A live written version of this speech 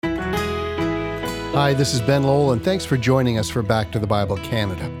Hi, this is Ben Lowell, and thanks for joining us for Back to the Bible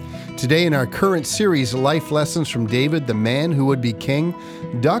Canada. Today in our current series, Life Lessons from David, the Man Who Would Be King,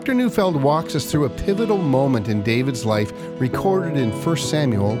 Dr. Neufeld walks us through a pivotal moment in David's life recorded in 1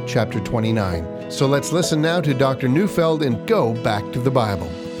 Samuel chapter 29. So let's listen now to Dr. Neufeld and go back to the Bible.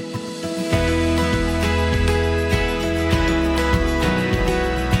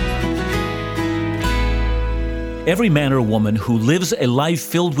 Every man or woman who lives a life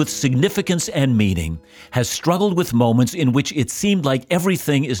filled with significance and meaning has struggled with moments in which it seemed like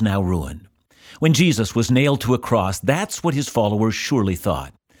everything is now ruined. When Jesus was nailed to a cross, that's what his followers surely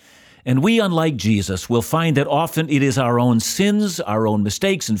thought. And we, unlike Jesus, will find that often it is our own sins, our own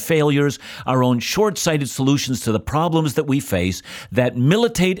mistakes and failures, our own short-sighted solutions to the problems that we face that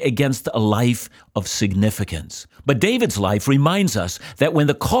militate against a life of significance. But David's life reminds us that when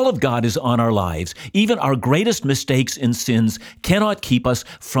the call of God is on our lives, even our greatest mistakes and sins cannot keep us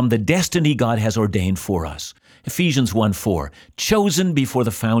from the destiny God has ordained for us. Ephesians 1:4, chosen before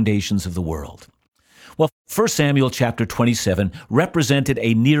the foundations of the world. Well, 1 Samuel chapter 27 represented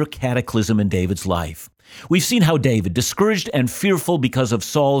a near cataclysm in David's life. We've seen how David, discouraged and fearful because of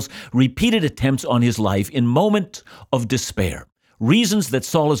Saul's repeated attempts on his life in moments of despair, reasons that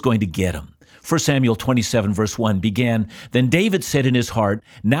Saul is going to get him. 1 Samuel 27 verse 1 began, "Then David said in his heart,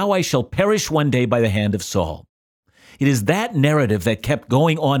 'Now I shall perish one day by the hand of Saul.'" It is that narrative that kept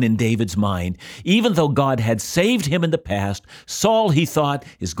going on in David's mind. Even though God had saved him in the past, Saul, he thought,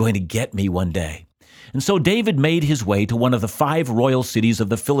 is going to get me one day. And so David made his way to one of the 5 royal cities of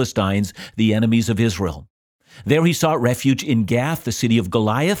the Philistines, the enemies of Israel. There he sought refuge in Gath, the city of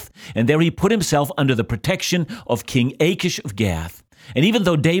Goliath, and there he put himself under the protection of King Achish of Gath. And even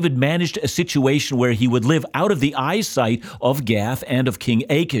though David managed a situation where he would live out of the eyesight of Gath and of King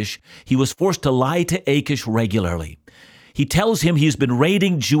Achish, he was forced to lie to Achish regularly. He tells him he's been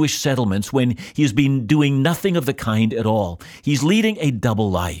raiding Jewish settlements when he's been doing nothing of the kind at all. He's leading a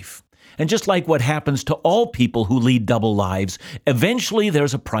double life. And just like what happens to all people who lead double lives, eventually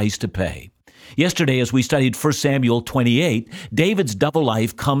there's a price to pay. Yesterday, as we studied 1 Samuel 28, David's double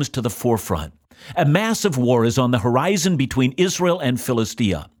life comes to the forefront. A massive war is on the horizon between Israel and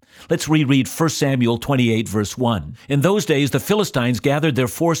Philistia. Let's reread 1 Samuel 28, verse 1. "In those days, the Philistines gathered their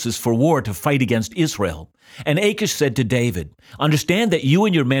forces for war to fight against Israel. And Achish said to David, 'Understand that you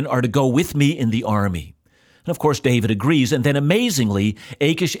and your men are to go with me in the army.' And of course, David agrees, and then amazingly,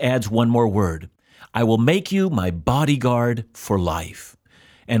 Achish adds one more word. 'I will make you my bodyguard for life.'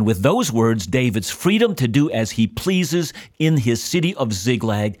 And with those words, David's freedom to do as he pleases in his city of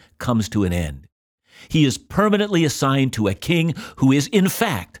Ziklag comes to an end. He is permanently assigned to a king who is, in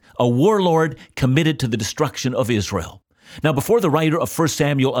fact, a warlord committed to the destruction of Israel. Now, before the writer of 1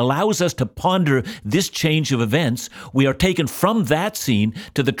 Samuel allows us to ponder this change of events, we are taken from that scene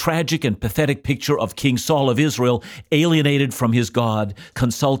to the tragic and pathetic picture of King Saul of Israel, alienated from his God,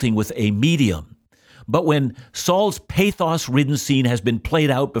 consulting with a medium. But when Saul's pathos-ridden scene has been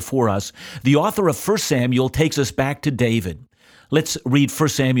played out before us, the author of 1 Samuel takes us back to David. Let's read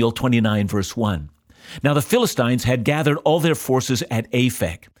 1 Samuel 29, verse 1. "Now the Philistines had gathered all their forces at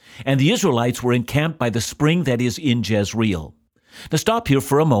Aphek, and the Israelites were encamped by the spring that is in Jezreel." Now stop here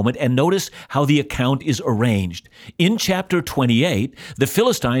for a moment and notice how the account is arranged. In chapter 28, the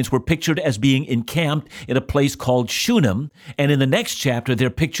Philistines were pictured as being encamped in a place called Shunem, and in the next chapter they're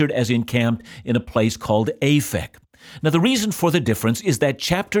pictured as encamped in a place called Aphek. Now the reason for the difference is that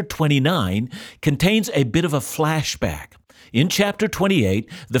chapter 29 contains a bit of a flashback. In chapter 28,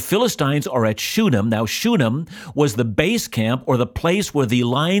 the Philistines are at Shunem. Now, Shunem was the base camp or the place where the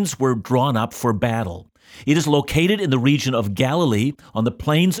lines were drawn up for battle. It is located in the region of Galilee on the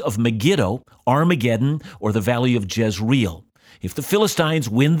plains of Megiddo, Armageddon, or the valley of Jezreel. If the Philistines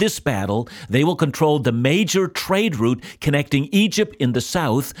win this battle, they will control the major trade route connecting Egypt in the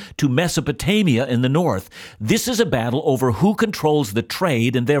south to Mesopotamia in the north. This is a battle over who controls the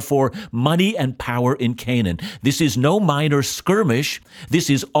trade and therefore money and power in Canaan. This is no minor skirmish. This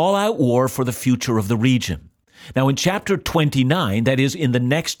is all-out war for the future of the region. Now in chapter 29, that is in the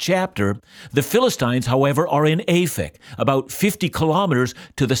next chapter, the Philistines, however, are in Aphek, about 50 kilometers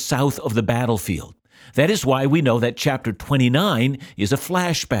to the south of the battlefield. That is why we know that chapter 29 is a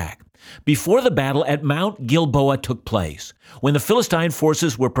flashback. Before the battle at Mount Gilboa took place, when the Philistine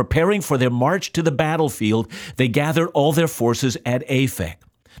forces were preparing for their march to the battlefield, they gathered all their forces at Aphek.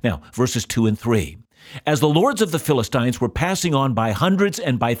 Now, verses 2 and 3. "As the lords of the Philistines were passing on by hundreds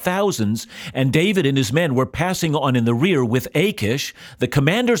and by thousands, and David and his men were passing on in the rear with Achish, the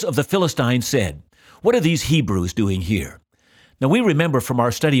commanders of the Philistines said, 'What are these Hebrews doing here?' Now, we remember from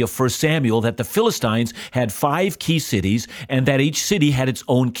our study of 1 Samuel that the Philistines had 5 key cities and that each city had its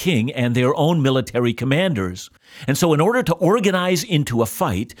own king and their own military commanders. And so in order to organize into a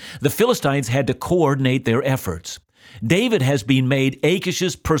fight, the Philistines had to coordinate their efforts. David has been made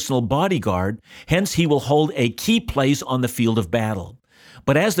Achish's personal bodyguard, hence he will hold a key place on the field of battle.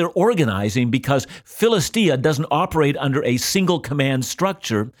 But as they're organizing, because Philistia doesn't operate under a single command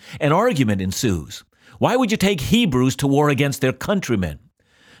structure, an argument ensues. Why would you take Hebrews to war against their countrymen?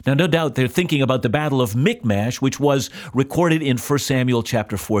 Now, no doubt they're thinking about the Battle of Michmash, which was recorded in 1 Samuel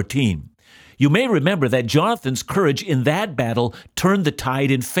chapter 14. You may remember that Jonathan's courage in that battle turned the tide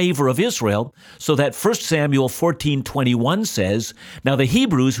in favor of Israel, so that 1 Samuel 14:21 says, "Now the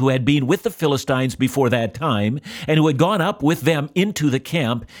Hebrews who had been with the Philistines before that time, and who had gone up with them into the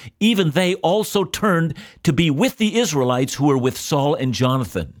camp, even they also turned to be with the Israelites who were with Saul and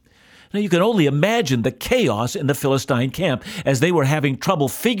Jonathan." Now you can only imagine the chaos in the Philistine camp as they were having trouble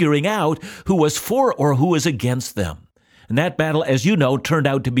figuring out who was for or who was against them. And that battle, as you know, turned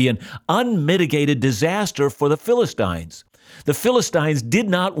out to be an unmitigated disaster for the Philistines. The Philistines did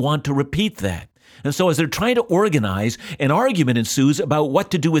not want to repeat that. And so as they're trying to organize, an argument ensues about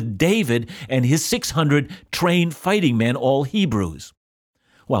what to do with David and his 600 trained fighting men, all Hebrews.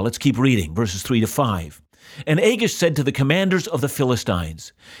 Well, let's keep reading, verses 3 to 5. "And Achish said to the commanders of the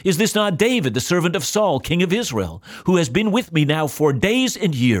Philistines, 'Is this not David, the servant of Saul, king of Israel, who has been with me now for days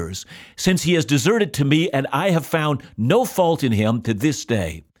and years, since he has deserted to me, and I have found no fault in him to this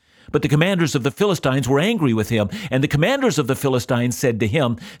day?' But the commanders of the Philistines were angry with him, and the commanders of the Philistines said to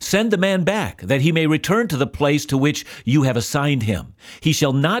him, 'Send the man back, that he may return to the place to which you have assigned him. He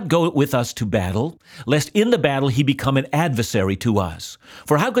shall not go with us to battle, lest in the battle he become an adversary to us.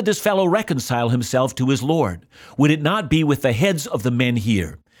 For how could this fellow reconcile himself to his Lord? Would it not be with the heads of the men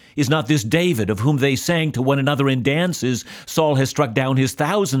here? Is not this David, of whom they sang to one another in dances, Saul has struck down his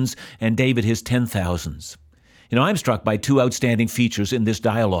thousands, and David his 10,000s? I'm struck by 2 outstanding features in this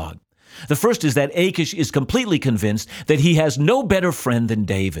dialogue. The first is that Achish is completely convinced that he has no better friend than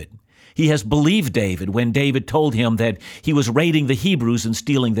David. He has believed David when David told him that he was raiding the Hebrews and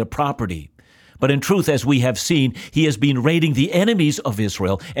stealing their property. But in truth, as we have seen, he has been raiding the enemies of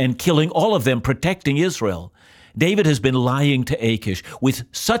Israel and killing all of them, protecting Israel. David has been lying to Achish with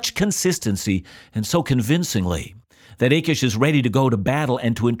such consistency and so convincingly that Achish is ready to go to battle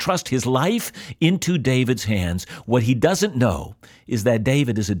and to entrust his life into David's hands. What he doesn't know is that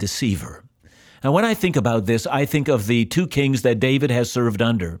David is a deceiver. Now, when I think about this, I think of the 2 kings that David has served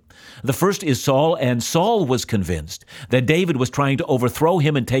under. The first is Saul, and Saul was convinced that David was trying to overthrow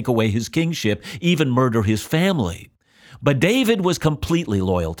him and take away his kingship, even murder his family. But David was completely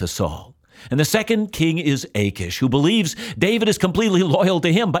loyal to Saul. And the second king is Achish, who believes David is completely loyal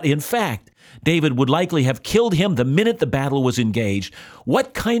to him, but in fact, David would likely have killed him the minute the battle was engaged.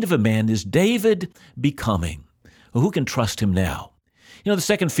 What kind of a man is David becoming? Well, who can trust him now? The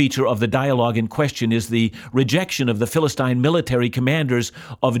second feature of the dialogue in question is the rejection of the Philistine military commanders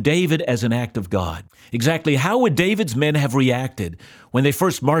of David as an act of God. Exactly how would David's men have reacted when they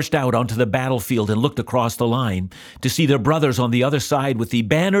first marched out onto the battlefield and looked across the line to see their brothers on the other side with the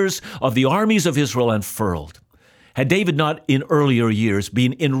banners of the armies of Israel unfurled? Had David not in earlier years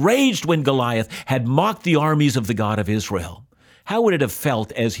been enraged when Goliath had mocked the armies of the God of Israel? How would it have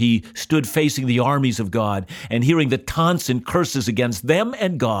felt as he stood facing the armies of God and hearing the taunts and curses against them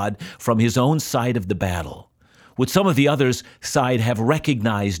and God from his own side of the battle? Would some of the others' side have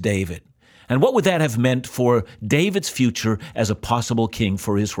recognized David? And what would that have meant for David's future as a possible king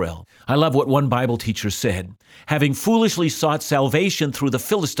for Israel? I love what one Bible teacher said. Having foolishly sought salvation through the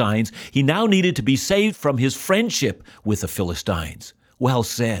Philistines, he now needed to be saved from his friendship with the Philistines. Well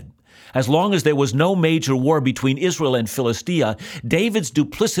said. As long as there was no major war between Israel and Philistia, David's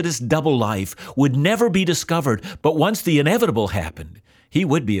duplicitous double life would never be discovered, but once the inevitable happened, he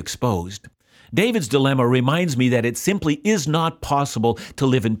would be exposed. David's dilemma reminds me that it simply is not possible to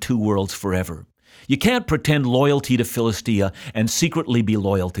live in 2 worlds forever. You can't pretend loyalty to Philistia and secretly be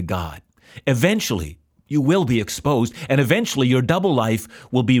loyal to God. Eventually, you will be exposed, and eventually your double life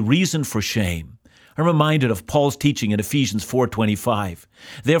will be reason for shame. I'm reminded of Paul's teaching in Ephesians 4:25.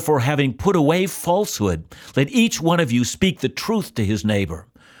 Therefore, having put away falsehood, let each one of you speak the truth to his neighbor.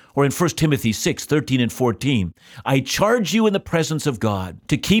 Or in 1 Timothy 6:13 and 14, I charge you in the presence of God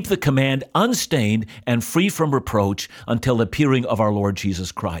to keep the command unstained and free from reproach until the appearing of our Lord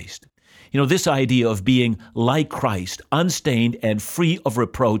Jesus Christ. This idea of being like Christ, unstained and free of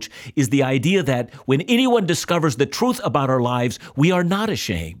reproach, is the idea that when anyone discovers the truth about our lives, we are not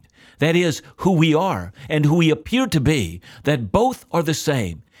ashamed. That is, who we are and who we appear to be, that both are the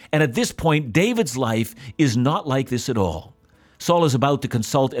same. And at this point, David's life is not like this at all. Saul is about to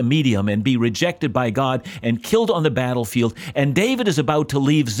consult a medium and be rejected by God and killed on the battlefield, and David is about to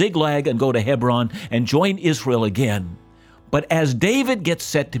leave Ziklag and go to Hebron and join Israel again. But as David gets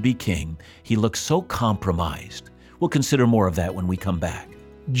set to be king, he looks so compromised. We'll consider more of that when we come back.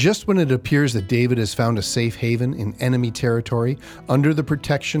 Just when it appears that David has found a safe haven in enemy territory under the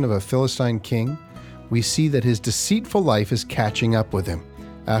protection of a Philistine king, we see that his deceitful life is catching up with him.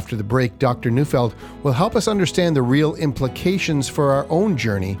 After the break, Dr. Neufeld will help us understand the real implications for our own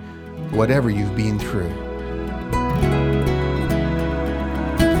journey, whatever you've been through.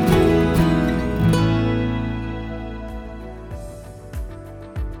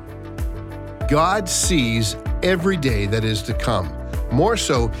 God sees every day that is to come. More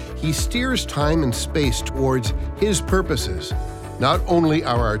so, he steers time and space towards his purposes. Not only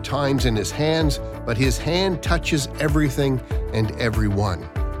are our times in his hands, but his hand touches everything and everyone.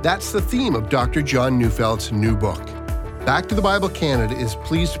 That's the theme of Dr. John Neufeld's new book. Back to the Bible Canada is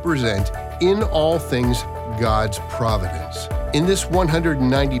pleased to present In All Things, God's Providence. In this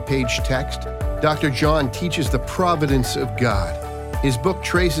 190-page text, Dr. John teaches the providence of God. His book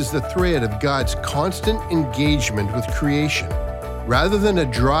traces the thread of God's constant engagement with creation. Rather than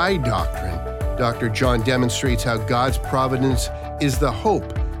a dry doctrine, Dr. John demonstrates how God's providence is the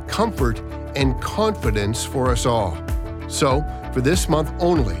hope, comfort, and confidence for us all. So, for this month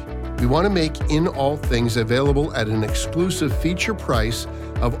only, we want to make In All Things available at an exclusive feature price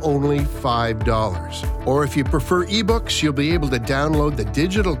of only $5. Or if you prefer ebooks, you'll be able to download the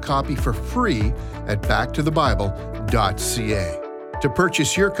digital copy for free at backtothebible.ca. To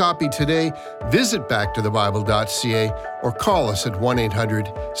purchase your copy today, visit backtothebible.ca or call us at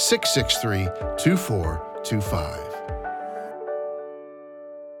 1-800-663-2425.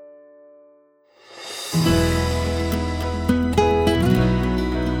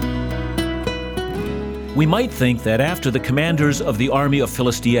 We might think that after the commanders of the army of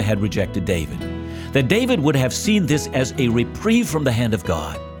Philistia had rejected David, that David would have seen this as a reprieve from the hand of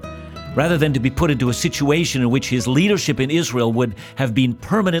God, rather than to be put into a situation in which his leadership in Israel would have been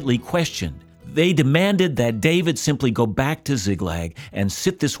permanently questioned. They demanded that David simply go back to Ziklag and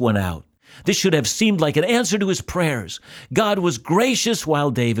sit this one out. This should have seemed like an answer to his prayers. God was gracious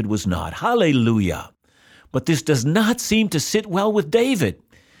while David was not. Hallelujah. But this does not seem to sit well with David.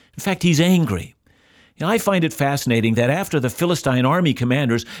 In fact, he's angry. I find it fascinating that after the Philistine army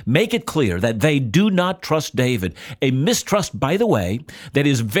commanders make it clear that they do not trust David, a mistrust, by the way, that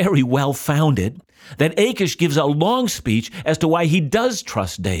is very well founded, that Achish gives a long speech as to why he does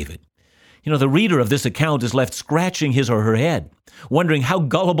trust David. The reader of this account is left scratching his or her head, wondering how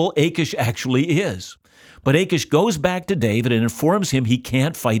gullible Achish actually is. But Achish goes back to David and informs him he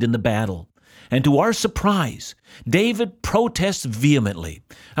can't fight in the battle. And to our surprise, David protests vehemently.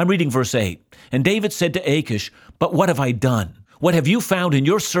 I'm reading verse 8. And David said to Achish, "But what have I done? What have you found in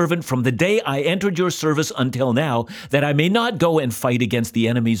your servant from the day I entered your service until now, that I may not go and fight against the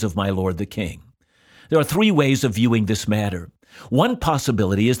enemies of my lord the king?" There are three ways of viewing this matter. One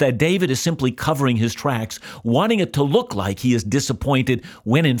possibility is that David is simply covering his tracks, wanting it to look like he is disappointed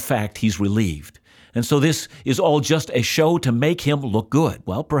when in fact he's relieved. And so this is all just a show to make him look good.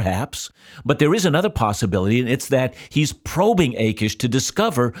 Well, perhaps. But there is another possibility, and it's that he's probing Achish to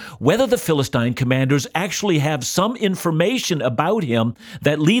discover whether the Philistine commanders actually have some information about him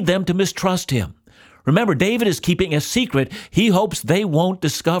that lead them to mistrust him. Remember, David is keeping a secret he hopes they won't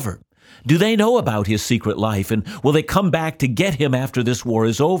discover. Do they know about his secret life, and will they come back to get him after this war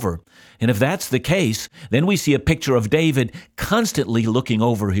is over? And if that's the case, then we see a picture of David constantly looking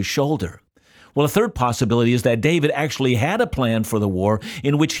over his shoulder. Well, a third possibility is that David actually had a plan for the war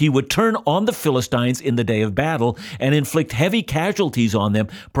in which he would turn on the Philistines in the day of battle and inflict heavy casualties on them,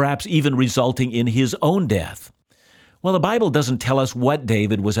 perhaps even resulting in his own death. Well, the Bible doesn't tell us what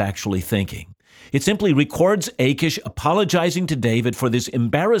David was actually thinking. It simply records Achish apologizing to David for this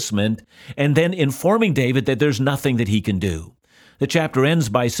embarrassment and then informing David that there's nothing that he can do. The chapter ends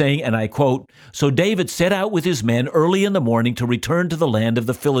by saying, and I quote, "So David set out with his men early in the morning to return to the land of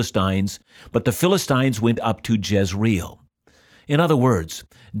the Philistines, but the Philistines went up to Jezreel." In other words,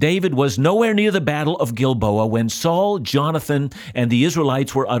 David was nowhere near the battle of Gilboa when Saul, Jonathan, and the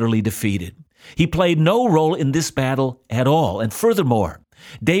Israelites were utterly defeated. He played no role in this battle at all, and furthermore,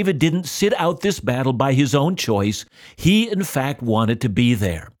 David didn't sit out this battle by his own choice. He, in fact, wanted to be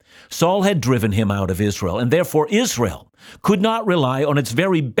there. Saul had driven him out of Israel, and therefore Israel could not rely on its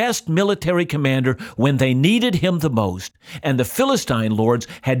very best military commander when they needed him the most, and the Philistine lords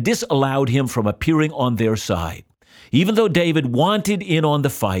had disallowed him from appearing on their side. Even though David wanted in on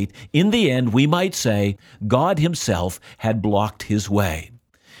the fight, in the end, we might say, God himself had blocked his way.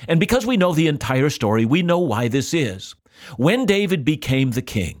 And because we know the entire story, we know why this is. When David became the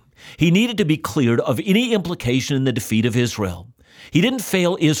king, he needed to be cleared of any implication in the defeat of Israel. He didn't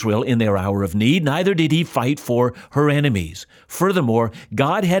fail Israel in their hour of need, neither did he fight for her enemies. Furthermore,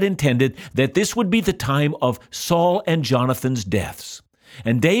 God had intended that this would be the time of Saul and Jonathan's deaths.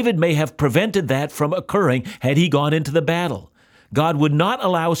 And David may have prevented that from occurring had he gone into the battle. God would not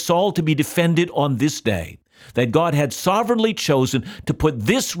allow Saul to be defended on this day, that God had sovereignly chosen to put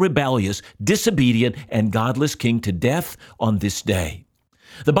this rebellious, disobedient, and godless king to death on this day.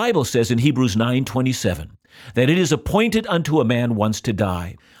 The Bible says in Hebrews 9:27 that it is appointed unto a man once to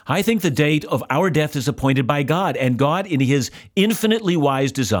die. I think the date of our death is appointed by God, and God, in his infinitely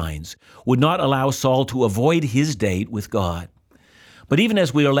wise designs, would not allow Saul to avoid his date with God. But even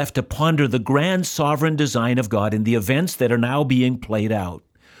as we are left to ponder the grand sovereign design of God in the events that are now being played out,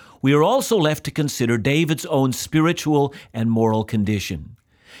 we are also left to consider David's own spiritual and moral condition.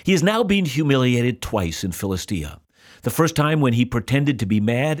 He is now being humiliated twice in Philistia. The first time when he pretended to be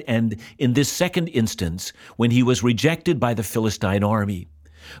mad, and in this second instance when he was rejected by the Philistine army.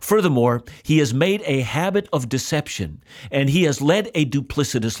 Furthermore, he has made a habit of deception, and he has led a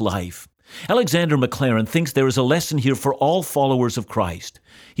duplicitous life. Alexander McLaren thinks there is a lesson here for all followers of Christ.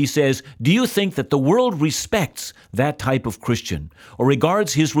 He says, "Do you think that the world respects that type of Christian, or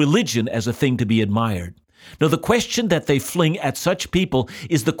regards his religion as a thing to be admired? No, the question that they fling at such people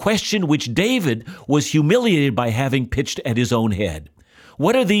is the question which David was humiliated by having pitched at his own head.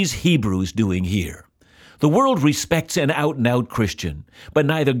 What are these Hebrews doing here? The world respects an out-and-out Christian, but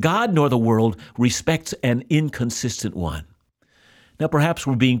neither God nor the world respects an inconsistent one." Now, perhaps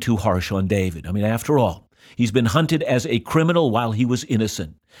we're being too harsh on David. After all, he's been hunted as a criminal while he was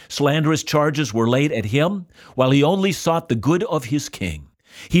innocent. Slanderous charges were laid at him while he only sought the good of his king.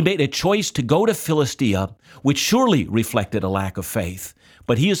 He made a choice to go to Philistia, which surely reflected a lack of faith.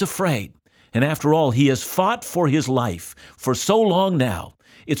 But he is afraid. And after all, he has fought for his life for so long now.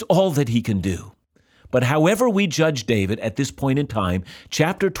 It's all that he can do. But however we judge David at this point in time,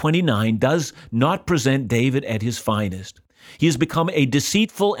 chapter 29 does not present David at his finest. He has become a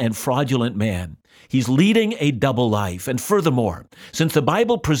deceitful and fraudulent man. He's leading a double life. And furthermore, since the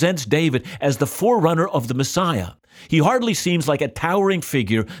Bible presents David as the forerunner of the Messiah, he hardly seems like a towering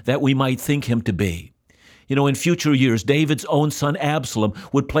figure that we might think him to be. In future years, David's own son Absalom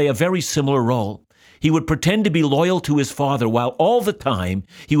would play a very similar role. He would pretend to be loyal to his father while all the time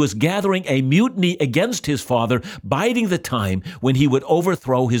he was gathering a mutiny against his father, biding the time when he would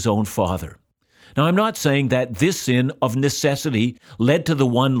overthrow his own father. Now, I'm not saying that this sin of necessity led to the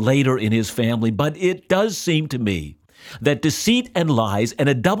one later in his family, but it does seem to me that deceit and lies and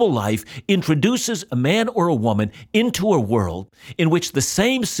a double life introduces a man or a woman into a world in which the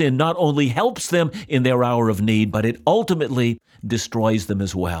same sin not only helps them in their hour of need, but it ultimately destroys them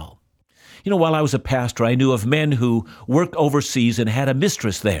as well. While I was a pastor, I knew of men who worked overseas and had a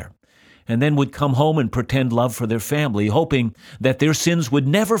mistress there, and then would come home and pretend love for their family, hoping that their sins would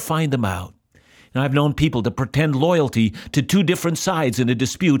never find them out. And I've known people to pretend loyalty to two different sides in a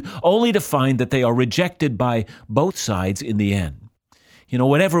dispute, only to find that they are rejected by both sides in the end.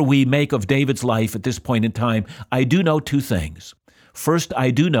 Whatever we make of David's life at this point in time, I do know two things. First,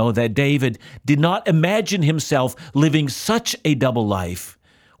 I do know that David did not imagine himself living such a double life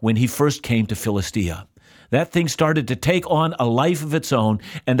when he first came to Philistia. That thing started to take on a life of its own,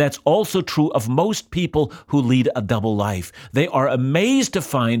 and that's also true of most people who lead a double life. They are amazed to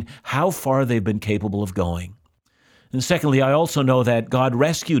find how far they've been capable of going. And secondly, I also know that God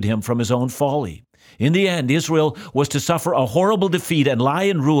rescued him from his own folly. In the end, Israel was to suffer a horrible defeat and lie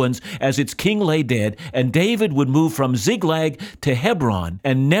in ruins as its king lay dead, and David would move from Ziklag to Hebron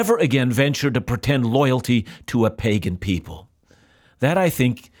and never again venture to pretend loyalty to a pagan people. That, I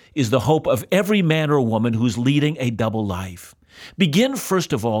think, is the hope of every man or woman who's leading a double life. Begin,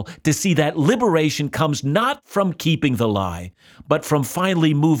 first of all, to see that liberation comes not from keeping the lie, but from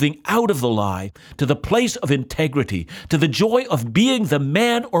finally moving out of the lie to the place of integrity, to the joy of being the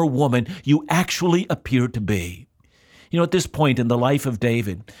man or woman you actually appear to be. At this point in the life of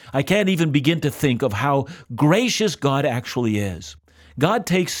David, I can't even begin to think of how gracious God actually is. God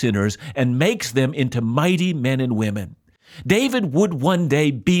takes sinners and makes them into mighty men and women. David would one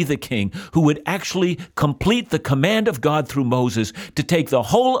day be the king who would actually complete the command of God through Moses to take the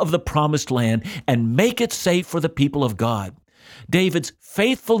whole of the promised land and make it safe for the people of God. David's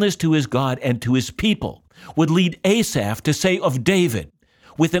faithfulness to his God and to his people would lead Asaph to say of David,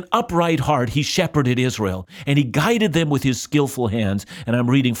 "With an upright heart he shepherded Israel, and he guided them with his skillful hands." And I'm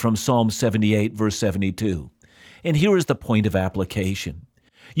reading from Psalm 78, verse 72. And here is the point of application.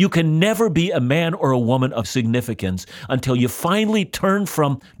 You can never be a man or a woman of significance until you finally turn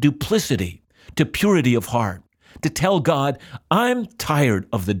from duplicity to purity of heart. to tell God, I'm tired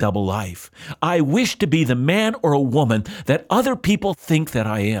of the double life. I wish to be the man or a woman that other people think that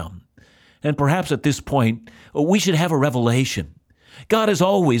I am. And perhaps at this point, we should have a revelation. God has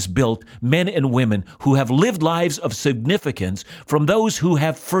always built men and women who have lived lives of significance from those who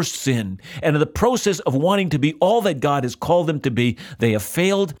have first sinned. And in the process of wanting to be all that God has called them to be, they have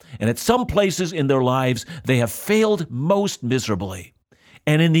failed. And at some places in their lives, they have failed most miserably.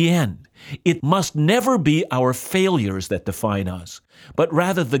 And in the end, it must never be our failures that define us, but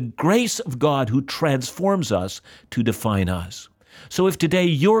rather the grace of God who transforms us to define us. So if today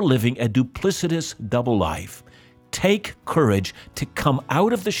you're living a duplicitous double life, take courage to come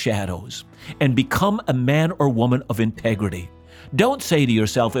out of the shadows and become a man or woman of integrity. Don't say to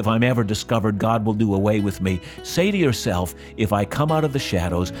yourself, if I'm ever discovered, God will do away with me. Say to yourself, if I come out of the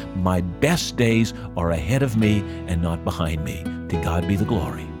shadows, my best days are ahead of me and not behind me. To God be the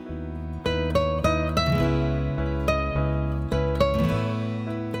glory.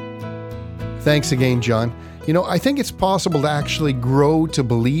 Thanks again, John. I think it's possible to actually grow to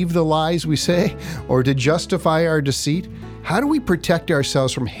believe the lies we say or to justify our deceit. How do we protect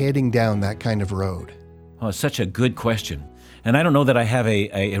ourselves from heading down that kind of road? Oh, such a good question. And I don't know that I have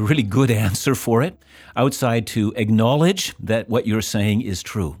a really good answer for it, outside to acknowledge that what you're saying is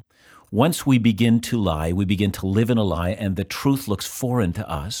true. Once we begin to lie, we begin to live in a lie, and the truth looks foreign to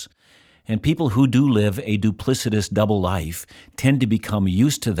us. And people who do live a duplicitous double life tend to become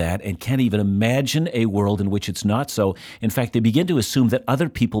used to that and can't even imagine a world in which it's not so. In fact, they begin to assume that other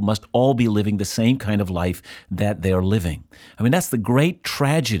people must all be living the same kind of life that they're living. I mean, that's the great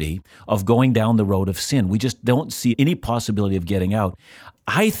tragedy of going down the road of sin. We just don't see any possibility of getting out.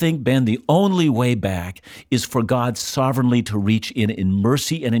 I think, Ben, the only way back is for God sovereignly to reach in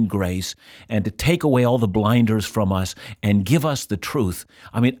mercy and in grace and to take away all the blinders from us and give us the truth.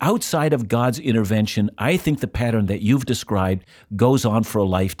 I mean, outside of God's intervention, I think the pattern that you've described goes on for a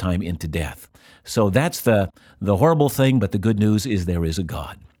lifetime into death. So that's the horrible thing, but the good news is there is a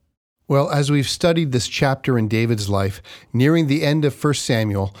God. Well, as we've studied this chapter in David's life, nearing the end of 1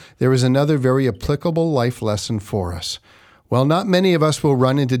 Samuel, there is another very applicable life lesson for us. While not many of us will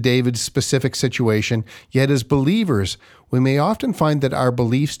run into David's specific situation, yet as believers, we may often find that our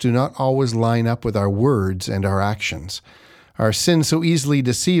beliefs do not always line up with our words and our actions. Our sins so easily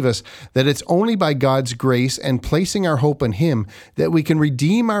deceive us that it's only by God's grace and placing our hope in Him that we can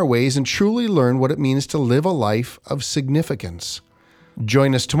redeem our ways and truly learn what it means to live a life of significance.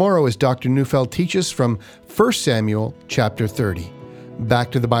 Join us tomorrow as Dr. Neufeld teaches from 1 Samuel chapter 30.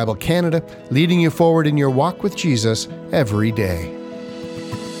 Back to the Bible Canada, leading you forward in your walk with Jesus every day.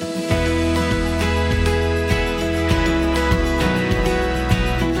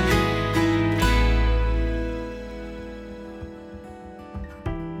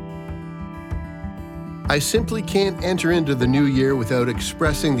 I simply can't enter into the new year without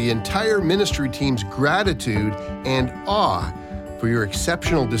expressing the entire ministry team's gratitude and awe for your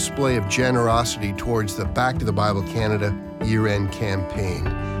exceptional display of generosity towards the Back to the Bible Canada year-end campaign.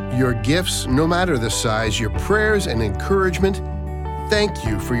 Your gifts, no matter the size, your prayers and encouragement, thank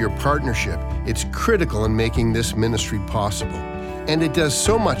you for your partnership. It's critical in making this ministry possible. And it does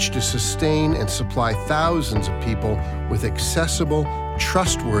so much to sustain and supply thousands of people with accessible,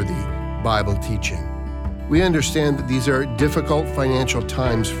 trustworthy Bible teaching. We understand that these are difficult financial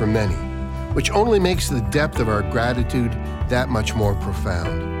times for many, which only makes the depth of our gratitude that much more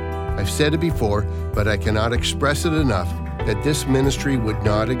profound. I've said it before, but I cannot express it enough that this ministry would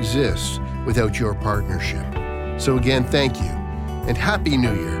not exist without your partnership. So again, thank you, and Happy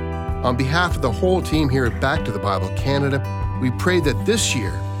New Year. On behalf of the whole team here at Back to the Bible Canada, we pray that this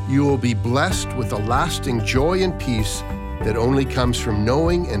year you will be blessed with a lasting joy and peace that only comes from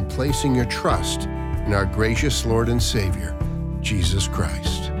knowing and placing your trust in our gracious Lord and Savior, Jesus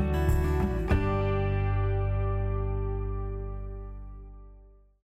Christ.